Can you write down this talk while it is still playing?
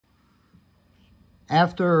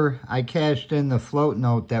after I cashed in the float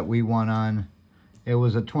note that we won on, it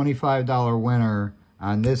was a $25 winner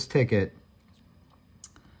on this ticket.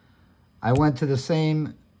 I went to the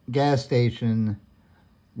same gas station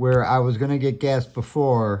where I was going to get gas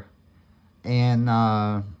before, and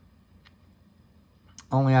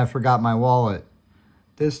only I forgot my wallet.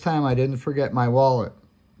 This time I didn't forget my wallet.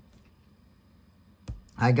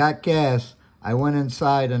 I got gas, I went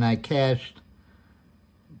inside and I cashed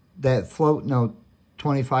that float note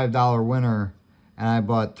 $25 winner, and I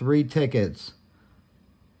bought 3 tickets,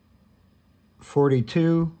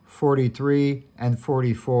 42, 43, and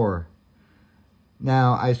 44.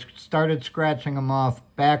 Now, I started scratching them off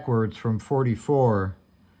backwards from 44,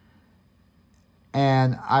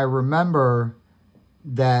 and I remember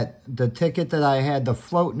that the ticket that I had the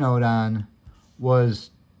float note on was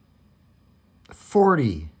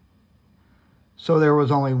 40. So there was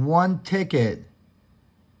only one ticket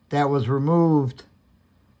that was removed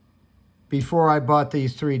before I bought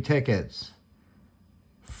these 3 tickets.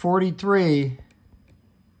 43,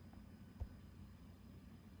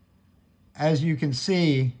 as you can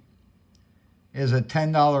see, is a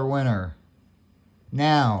 $10 winner.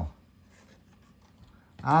 Now,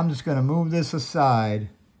 I'm just going to move this aside,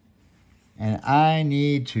 and I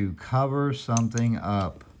need to cover something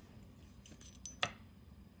up.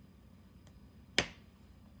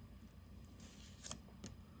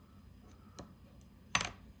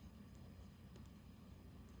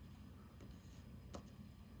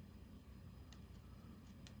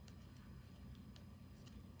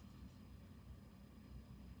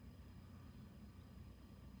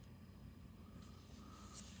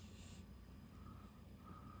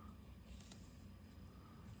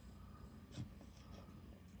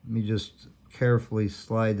 Let me just carefully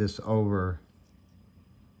slide this over.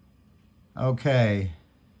 Okay.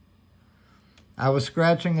 I was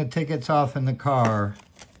scratching the tickets off in the car,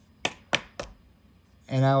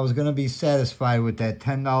 and I was going to be satisfied with that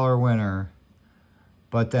 $10 winner,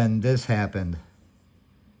 but then this happened.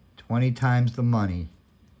 20 times the money.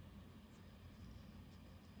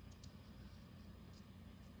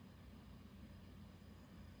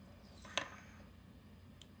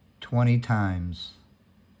 $20 times.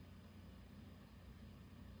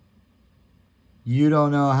 You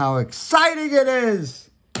don't know how exciting it is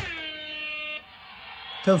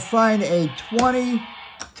to find a 20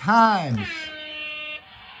 times.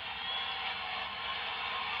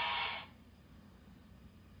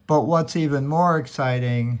 But what's even more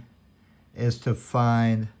exciting is to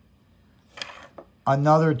find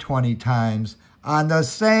another 20 times on the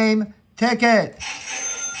same ticket.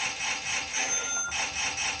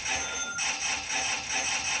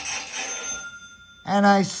 And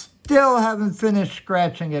I still haven't finished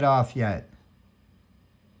scratching it off yet.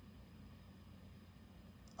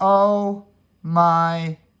 Oh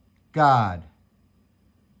my God.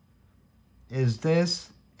 Is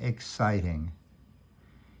this exciting?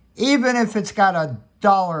 Even if it's got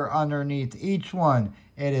 $1 underneath each one,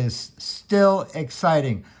 it is still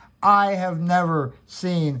exciting. I have never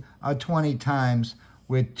seen a 20 times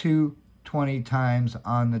with 2 20 times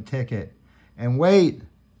on the ticket. And wait,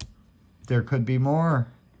 there could be more.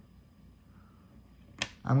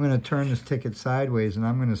 I'm going to turn this ticket sideways and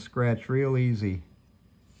I'm going to scratch real easy.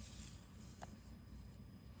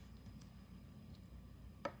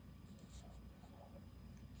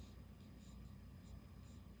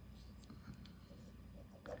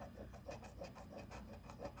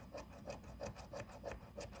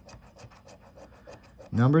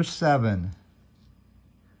 Number 7.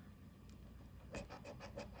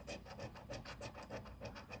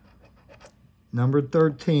 Number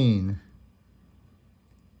 13.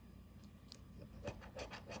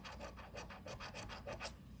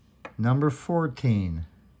 Number 14.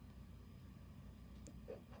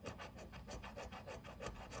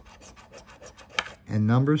 And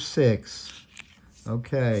number 6.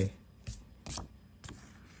 Okay.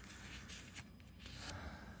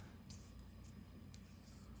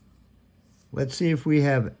 Let's see if we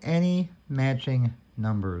have any matching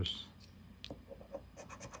numbers.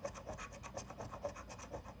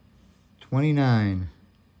 29.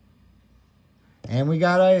 And we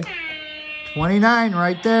got a 29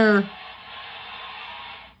 right there.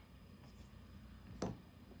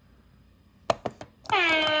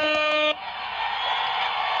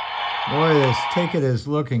 Boy, this ticket is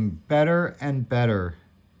looking better and better.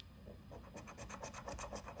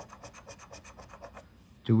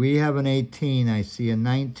 Do we have an 18? I see a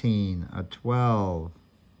 19, a 12,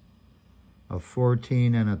 a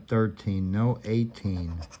 14, and a 13. No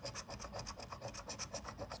 18.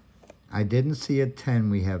 I didn't see a 10.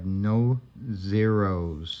 We have no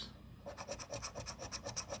zeros.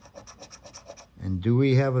 And do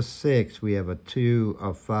we have a 6? We have a 2,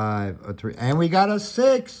 a 5, a 3, and we got a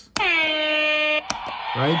 6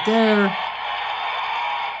 right there.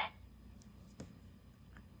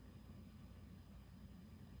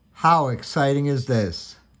 How exciting is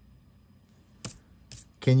this?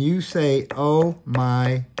 Can you say, oh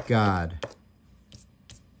my God?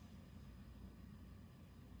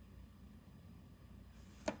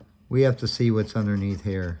 We have to see what's underneath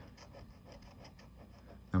here.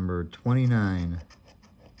 Number 29.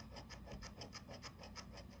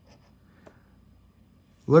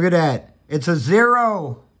 Look at that. It's a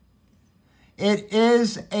 0. It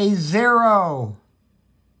is a 0.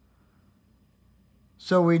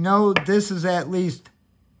 So we know this is at least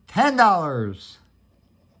 $10.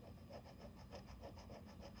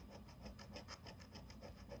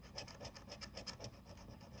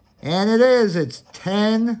 And it is. It's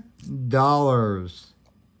 $10.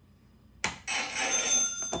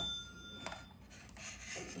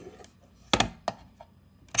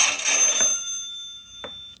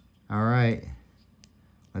 All right.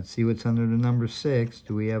 Let's see what's under the number 6.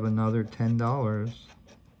 Do we have another $10?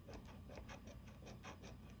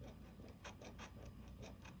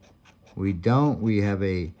 We don't. We have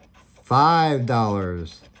a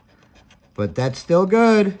 $5. But that's still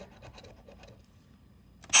good.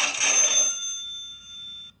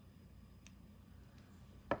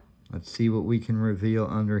 Let's see what we can reveal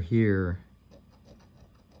under here.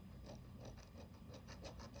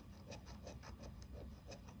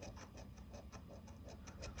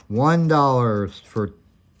 $1 for,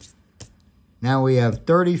 now we have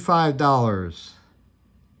 $35.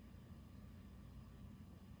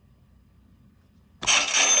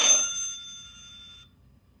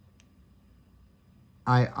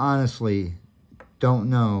 I honestly don't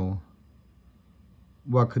know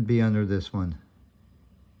what could be under this one.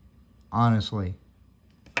 Honestly.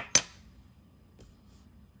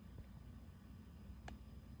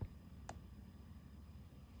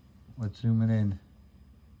 Let's zoom it in.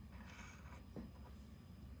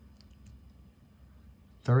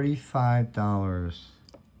 $35.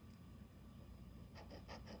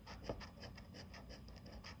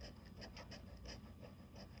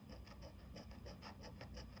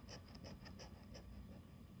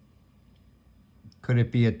 Could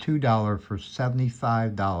it be a $2 for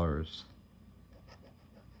 $75?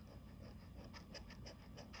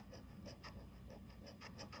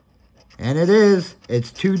 And it is.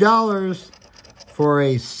 It's $2 for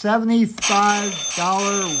a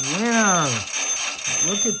 $75 winner.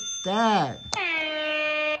 Look at that.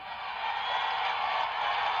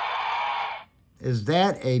 Is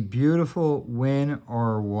that a beautiful win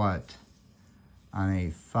or what? On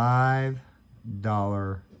a $5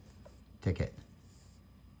 ticket.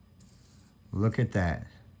 Look at that.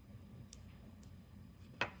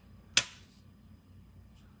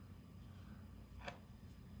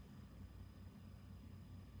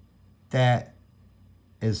 That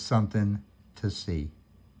is something to see.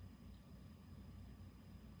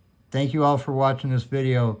 Thank you all for watching this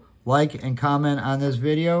video. Like and comment on this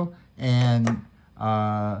video. And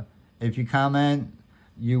if you comment,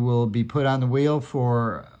 you will be put on the wheel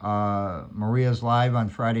for Maria's Live on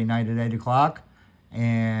Friday night at 8 o'clock.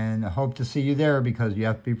 And I hope to see you there because you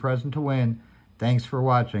have to be present to win. Thanks for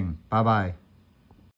watching. Bye-bye.